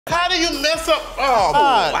How do you mess up? Oh,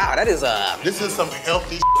 wow, that is This is some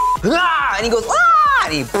healthy and he goes,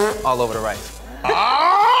 and he all over the rice.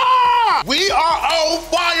 We are on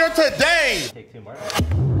fire today! Take 2 more.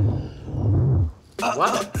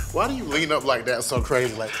 Why do you lean up like that so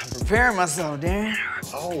crazy? Like, I'm preparing myself, Darren.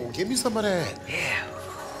 Oh, give me some of that. Yeah.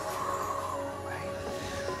 Right.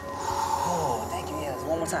 Oh, thank you. Yeah,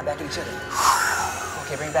 one more time, back at each other.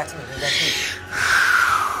 Okay, bring it back to me,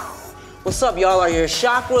 What's up, y'all? Are your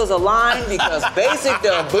chakras aligned? Because Basic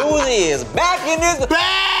the Bougie is back in this.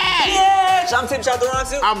 Back! Yeah! I'm Tim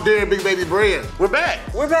Chantarangsu. I'm Darren Big Baby Brand. We're back.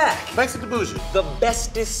 We're back. Thanks to the Bougie. The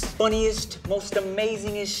bestest, funniest, most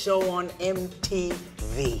amazingest show on MTV.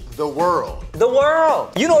 The world. The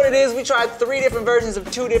world. You know what it is? We tried 3 different versions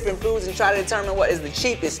of 2 different foods and try to determine what is the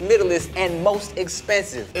cheapest, middlest, and most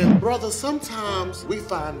expensive. And brother, sometimes we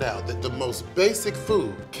find out that the most basic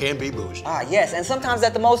food can be bougie. Ah, yes, and sometimes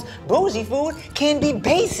that the most bougie food can be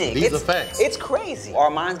basic. These are facts. It's crazy. Our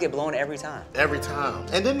minds get blown every time. Every time.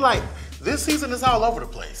 And then like, this season is all over the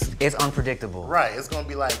place. It's unpredictable. Right, it's gonna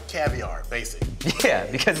be like caviar, basic. Yeah,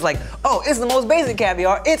 because it's like, oh, it's the most basic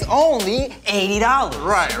caviar. It's only $80.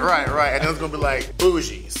 Right. And then it's gonna be like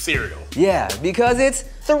bougie cereal. Yeah, because it's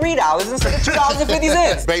 $3 instead of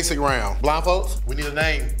 $2.50. Basic round. Blind folks, we need a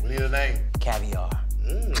name. Caviar.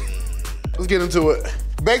 Let's get into it.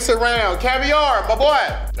 Basic round, caviar, my boy.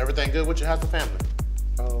 Everything good with your house and family?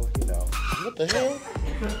 Oh, you know. What the hell?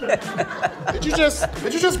 Did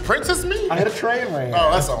you just princess me? I had a train ran.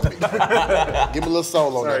 Oh, that's on me. Give me a little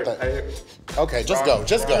soul on that thing. Okay, just go.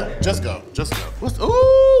 What's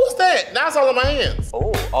that? Now it's all in my hands.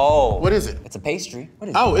 Oh. What is it? It's a pastry. What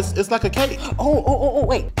is it? It's like a cake. Oh,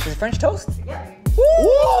 wait. Is it French toast? Yeah. Woo!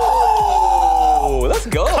 Let's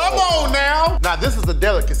go. Come on now. Now this is a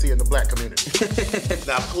delicacy in the black community.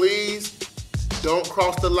 Now please don't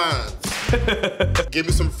cross the lines. Give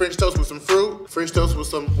me some French toast with some fruit. French toast with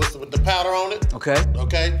the powder on it. Okay.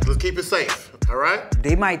 Okay. Let's keep it safe. All right.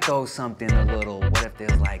 They might throw something a little. What if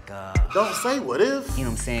there's like Don't say what if. You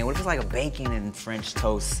know what I'm saying? What if it's like a bacon and French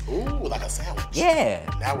toast? Ooh, like a sandwich. Yeah.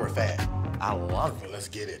 Now we're fat. I love it. Let's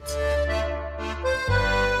get it.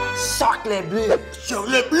 Chocolat bleu.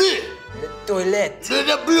 Chocolat bleu. Le toilette.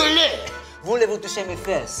 Le bleu. Voulez-vous toucher mes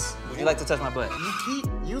fesses? Would you like to touch my butt? You keep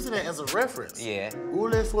using it as a reference. Yeah.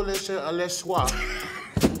 Voulez-vous le choix?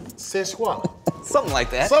 C'est choix. Something like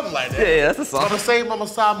that. Yeah, that's a song. Mama say, mama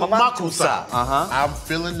sa, mama kusa. Uh-huh. I'm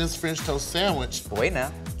feeling this French toast sandwich. Wait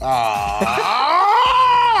now.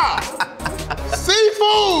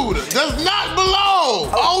 Seafood does not belong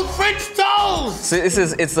on French toast. So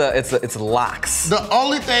it's lox. The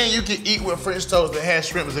only thing you can eat with French toast that has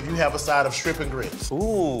shrimp is if you have a side of shrimp and grits.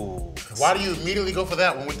 Ooh. Why do you immediately go for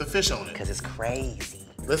that one with the fish on it? Because it's crazy.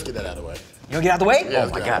 Let's get that out of the way. You wanna get out the way? Yeah, oh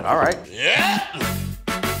my God, all right. Yeah.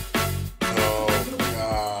 Oh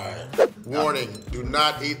God. Warning, do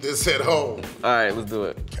not eat this at home. All right, let's do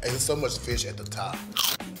it. There's so much fish at the top.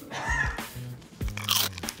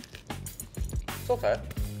 It's okay.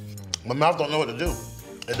 My mouth don't know what to do.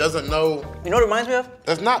 It doesn't know. You know what it reminds me of?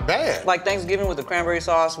 It's not bad. Like Thanksgiving with the cranberry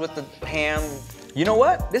sauce, with the ham. You know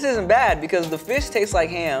what? This isn't bad because the fish tastes like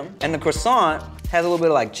ham and the croissant has a little bit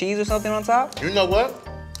of like cheese or something on top. You know what?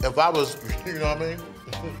 If I was, you know what I mean?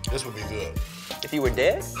 This would be good. If you were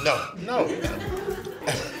dead? No.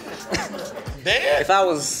 Dead? If I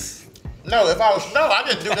was... No, I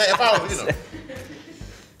didn't do that. If I was, you know.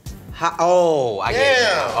 I get it.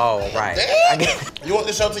 Oh, right. Dead? You want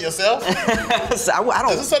this show to yourself? So I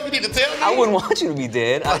don't. Is this something you need to tell me? I wouldn't want you to be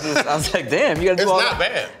dead. I was like, damn, you gotta do all It's not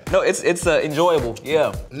bad. No, it's enjoyable,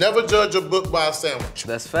 yeah. Never judge a book by a sandwich.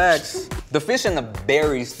 That's facts. The fish and the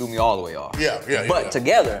berries threw me all the way off. Yeah. But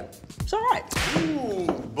together, it's all right. Ooh,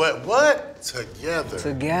 but what? Together.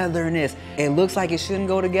 Togetherness. It looks like it shouldn't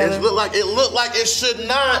go together. It looked like it should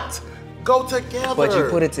not go together. But you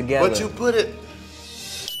put it together. But you put it.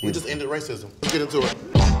 We just ended racism. Let's get into it.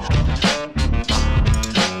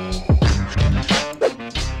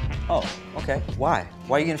 Oh, okay. Why?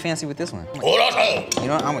 Why are you getting fancy with this one? Hold on. You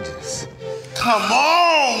know what? I'm gonna just... Come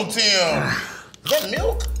on, Tim. Is that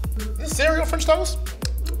milk? Is this cereal French toast?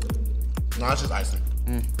 No, it's just icing.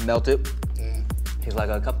 Melt it. Tastes like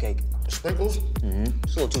a cupcake. Sprinkles?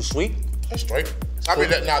 It's a little too sweet. That's straight. I mean,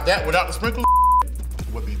 that without the sprinkles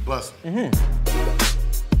would be busting.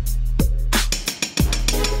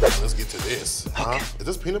 Let's get to this. Okay. Is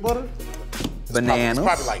this peanut butter? Bananas. It's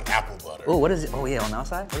probably like apple butter. Oh, what is it? Oh, yeah, on the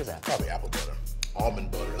outside? What is that? Probably apple butter.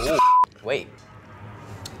 Almond butter. Ooh. Wait.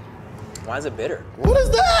 Why is it bitter? What is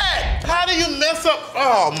that? How do you mess up?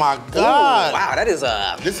 Oh my God. Ooh, wow, that is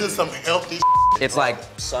This is some healthy. It's like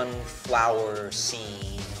sunflower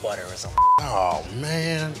seed butter or something. Oh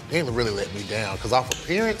man, they ain't really let me down. Cause off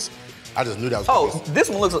appearance, I just knew that was. Oh, this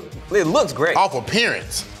one looks great. Off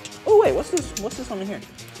appearance. Oh wait, what's this on here?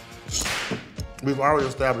 We've already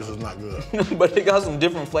established it's not good. But it got some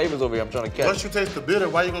different flavors over here. I'm trying to catch. Once you taste the bitter,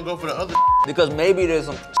 why you gonna go for the other? Because maybe there's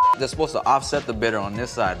some that's supposed to offset the bitter on this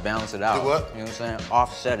side, balance it out. Do what? You know what I'm saying?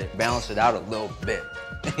 Offset it, balance it out a little bit.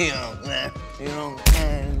 You know what I'm saying? You know what I'm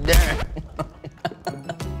saying?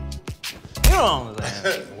 You know what I'm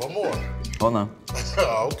saying? One more. Hold on.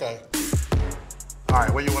 Oh, okay. All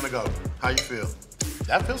right, where you wanna go? How you feel?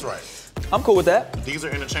 That feels right. I'm cool with that. These are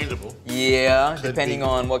interchangeable. Yeah, Could depending be.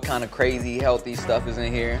 on what kind of crazy, healthy stuff is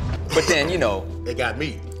in here. But then, you know, They got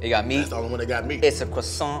meat. it got meat. That's the only one that got meat. It's a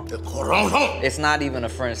croissant. The croissant. It's not even a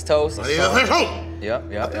French toast. It's Yeah, something- croissant. Yep,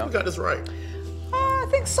 I yep, think we yep. got this right. I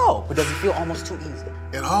think so. But does it feel almost too easy?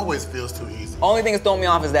 It always feels too easy. Only thing that's throwing me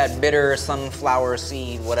off is that bitter sunflower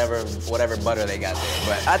seed, whatever butter they got there.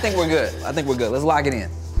 But I think we're good. I think we're good. Let's lock it in.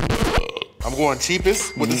 I'm going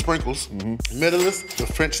cheapest with the sprinkles. Middlest, the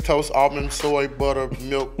French toast, almond, soy, butter,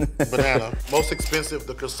 milk, banana. Most expensive,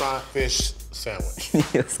 the croissant fish sandwich.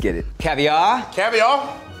 Let's get it. Caviar. Caviar?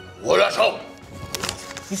 What that's all?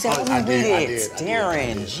 You said Oh, all I the did, I ingredients. did, I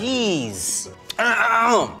Darren, did. jeez.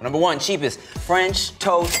 Number one, cheapest. French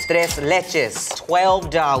toast tres leches.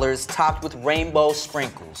 $12, topped with rainbow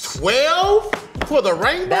sprinkles. 12 for the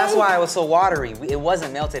rainbow? That's why it was so watery. It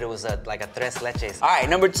wasn't melted, it was like a tres leches. All right,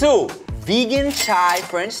 number two, vegan chai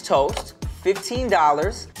French toast.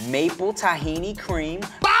 $15, maple tahini cream.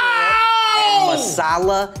 Bow! And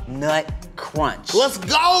masala nut crunch. Let's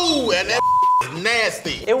go! And that is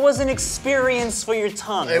nasty. It was an experience for your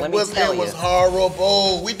tongue, let me tell It you. was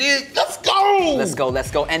horrible. We did, let's go! Let's go,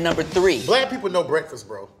 let's go. And number three. Black people know breakfast,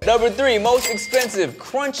 bro. Number three, most expensive,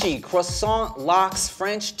 crunchy croissant lox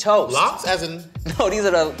French toast. Lox, as in? No, these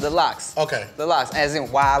are the lox. Okay. The lox, as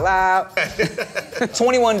in wild out.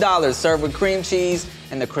 $21, served with cream cheese,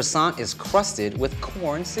 and the croissant is crusted with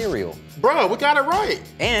corn cereal. Bro, we got it right.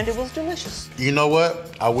 And it was delicious. You know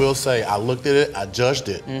what? I will say, I looked at it, I judged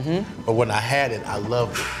it. But when I had it, I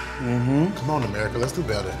loved it. Come on, America, let's do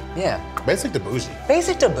better. Yeah. Basic to bougie.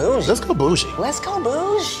 Basic to bougie. Let's go bougie. Let's go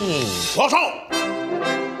bougie. What's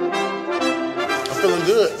on? I'm feeling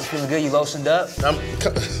good. Feeling good, you lotioned up? I'm,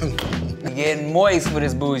 You getting moist with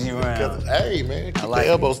this bougie round. hey, man, keep like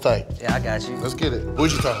the elbows tight. Yeah, I got you. Let's get it.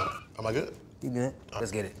 Bougie time. Am I good? You good?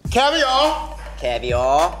 Let's get it. Caviar.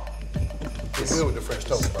 Caviar. They're good with the French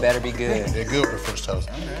toast, bro. Better be good. They're good with the French toast.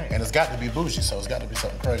 And it's got to be bougie, so it's got to be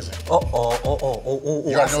something crazy. Oh.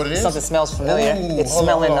 You already know what it is? Something smells familiar. Ooh, It's hold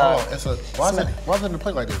on, smelling, hold on. It's a, why is it in a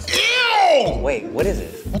plate like this? Ew! Wait, what is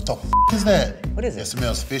it? What the is that? What is it? It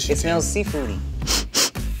smells fishy. It smells seafoody.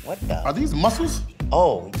 What the? Are these mussels?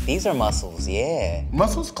 Oh, these are mussels, yeah.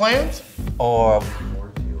 Mussels? Clams? Or,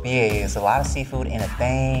 yeah, it's a lot of seafood in a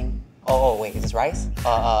thing. Oh, wait, is this rice?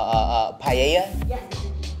 Paella? Yes.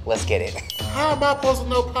 Let's get it. How am I supposed to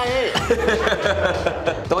know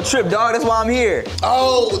paella? Don't trip, dog, that's why I'm here.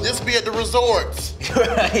 Oh, this be at the resorts.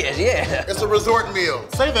 yeah. It's a resort meal.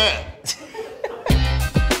 Say that.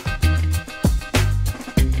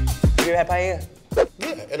 You ever had paella?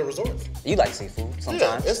 Yeah, at a resort. You like seafood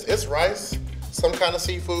sometimes. Yeah, it's rice, some kind of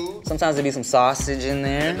seafood, Sometimes there be some sausage in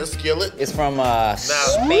there. and a skillet. It's from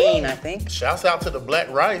Spain, I think. Shouts out to the black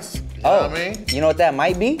rice. You know what I mean? You know what that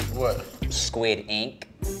might be? What? Squid ink.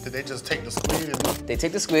 Did they just take the squid and They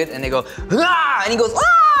take the squid and they go, ah, and he goes,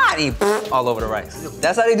 ah, and he all over the rice.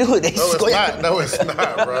 That's how they do it. They No, it's squid. not. No, it's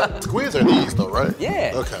not, bro. Squids are these, though, right?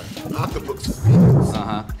 Yeah. Okay. Octopus.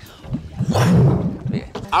 Uh-huh. Yeah.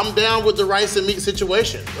 I'm down with the rice and meat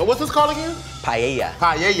situation. What's this called again? Paella.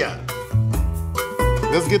 Paella.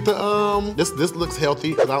 Let's get the, this looks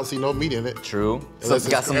healthy because I don't see no meat in it. True. So Unless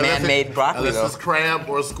it's got some man-made broccoli, unless though. it's crab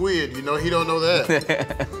or squid. You know, he don't know that.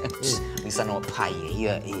 At least I know what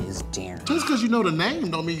paella is, Darren. Just because you know the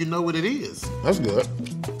name don't mean you know what it is. That's good.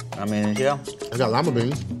 I mean, yeah. I got lima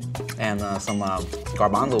beans. And some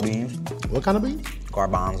garbanzo beans. What kind of beans?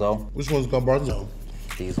 Garbanzo. Which one's garbanzo?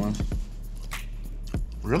 These ones.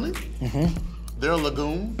 Really? Mm-hmm. They're a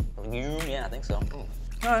legume. Yeah, I think so. All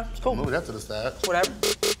right, it's cool. Move that to the side. Whatever.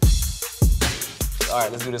 All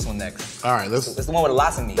right, let's do this one next. All right, let's. It's the one with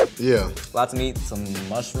lots of meat. Yeah. Lots of meat, some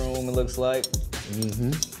mushroom, it looks like.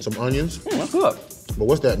 Some onions. That's good. But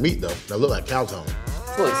what's that meat though? That look like cow tongue.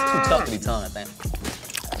 Well, it's too tough to be tongue, I think.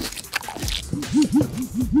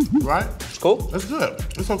 Right? It's cool. That's good.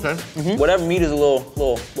 It's okay. Whatever meat is a little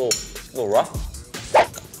rough.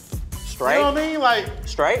 Straight. You know what I mean? Like,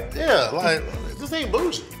 Straight. yeah, like this ain't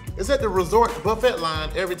bougie. It's at the resort buffet line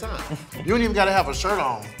every time. You don't even gotta have a shirt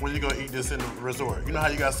on when you're gonna eat this in the resort. You know how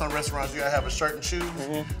you got some restaurants, you gotta have a shirt and shoes?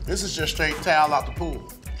 This is just straight towel out the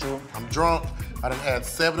pool. True. I'm drunk. I done had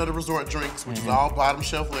 7 of the resort drinks, which is all bottom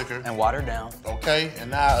shelf liquor. And watered down. Okay, and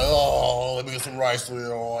now, oh, let me get some rice with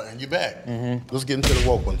it, and you're back. Let's get into the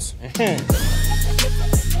woke ones.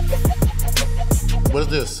 What is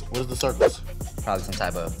this? What is the circles? Probably some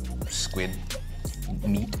type of squid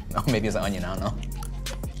meat. Oh, maybe it's an onion, I don't know.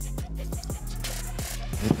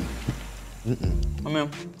 I mean,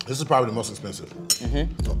 this is probably the most expensive.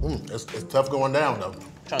 It's tough going down though.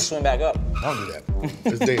 Trying to swim back up. Don't do that.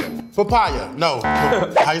 It's dead. Papaya. No.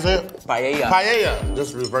 How you say it? Paella. Paella.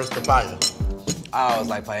 Just reverse papaya. I always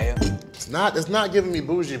like paella. It's not giving me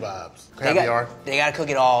bougie vibes. Caviar. They gotta cook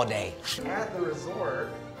it all day. At the resort,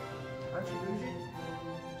 aren't you bougie?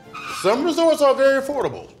 Some resorts are very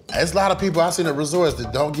affordable. There's a lot of people I've seen at resorts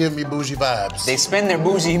that don't give me bougie vibes. They spend their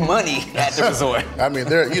bougie money at the resort. I mean,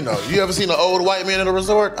 you ever seen an old white man at a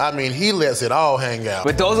resort? I mean, he lets it all hang out.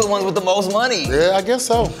 But those are the ones with the most money. Yeah, I guess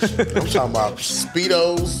so. I'm talking about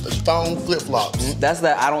Speedos, thong flip-flops. That's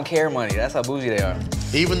the I don't care money. That's how bougie they are.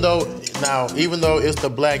 Even though it's the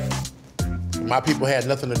black, my people had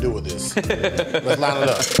nothing to do with this. Let's line it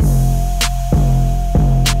up.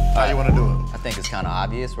 How you want to do it? I think it's kind of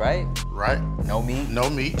obvious, right? Right. No meat. No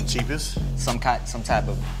meat, cheapest. Some type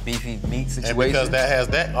of beefy meat situation. And because that has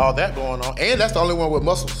all that going on, and that's the only one with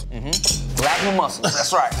muscles. Black with muscles,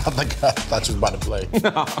 that's right. I thought you was about to play.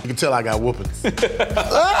 No. You can tell I got whoopings. As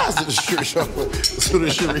soon as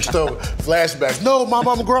the shoe reached over, flashbacks. No, mom,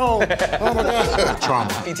 I'm grown. Oh my God. Trauma.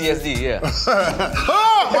 PTSD, yeah.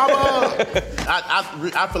 Oh, mama.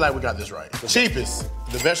 I feel like we got this right. Cheapest,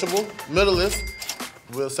 the vegetable. Middleist,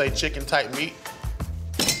 we'll say chicken type meat.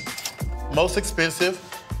 Most expensive,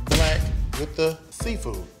 black with the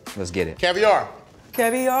seafood. Let's get it. Caviar.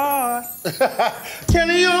 Caviar.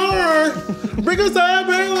 Caviar. Bring us a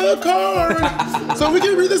little card so we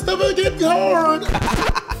can read this stuff and get hard.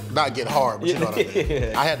 Not get hard, but you know what I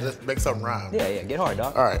mean. I had to make something rhyme. Yeah, get hard,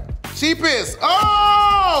 dog. All right. Cheapest.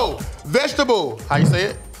 Oh! Vegetable. How you say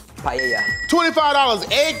it? Paella. $25.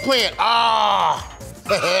 Eggplant. Ah!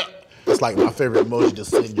 It's like my favorite emoji to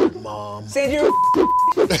send your mom. Send your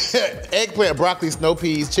Eggplant, broccoli, snow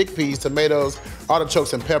peas, chickpeas, tomatoes,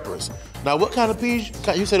 artichokes, and peppers. Now, what kind of peas?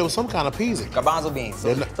 You said it was some kind of peas. garbanzo beans.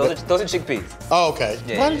 Those are chickpeas. Oh, okay.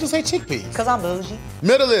 Yeah, Why did you say chickpeas? Because I'm bougie.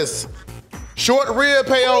 Middleist, short rib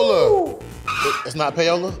paella. It's not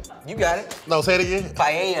paella? You got it. No, say it again.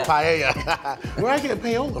 Paella. Paella. Where I get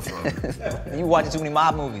paella from? You watching too many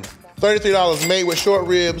mob movies. $33 made with short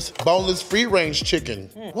ribs, boneless free-range chicken.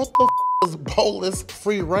 What the is boneless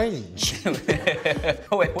free-range?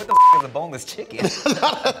 Wait, what the is a boneless chicken?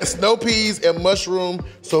 Snow peas and mushroom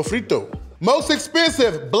sofrito. Most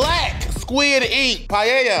expensive, black squid ink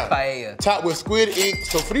paella. Paella. Topped with squid ink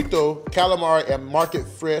sofrito, calamari, and market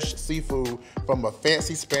fresh seafood from a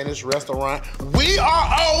fancy Spanish restaurant. We are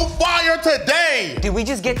on fire today. Did we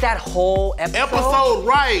just get that whole episode? Episode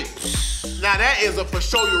right. Now that is a for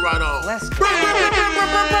show you right on. Let's go.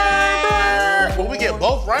 When we get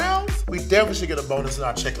both rounds, we definitely should get a bonus in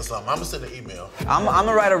our check or something. I'm gonna send an email. I'm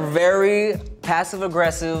gonna write a very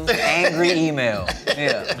passive-aggressive, angry email.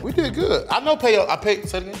 Yeah. We did good. I know paella.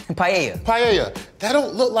 Say it again. Paella. Paella. That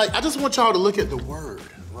don't look like, I just want y'all to look at the word,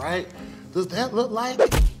 right? Does that look like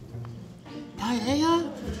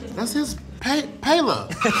paella? That's his paella.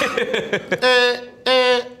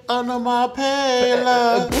 Under my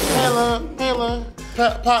paella, paella.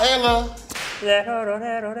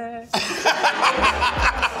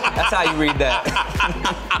 That's how you read that.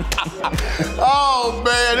 Oh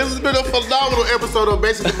man, this has been a phenomenal episode of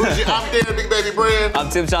Basically Bougie. I'm Darren, Big Baby Brand. I'm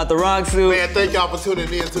Tim Chantarangsu. Man, thank y'all for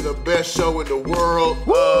tuning in to the best show in the world.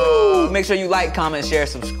 Make sure you like, comment, share,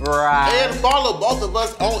 subscribe. And follow both of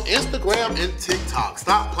us on Instagram and TikTok.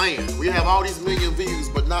 Stop playing. We have all these million views,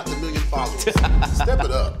 but not the million followers. Step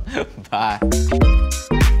it up. Bye.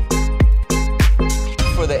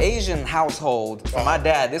 For the Asian household, for my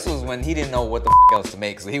dad, this was when he didn't know what the else to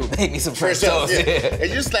make, so he would make me some French toast. Yeah.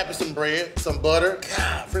 And you're slapping some bread, some butter.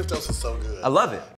 God, French toast is so good. I love it.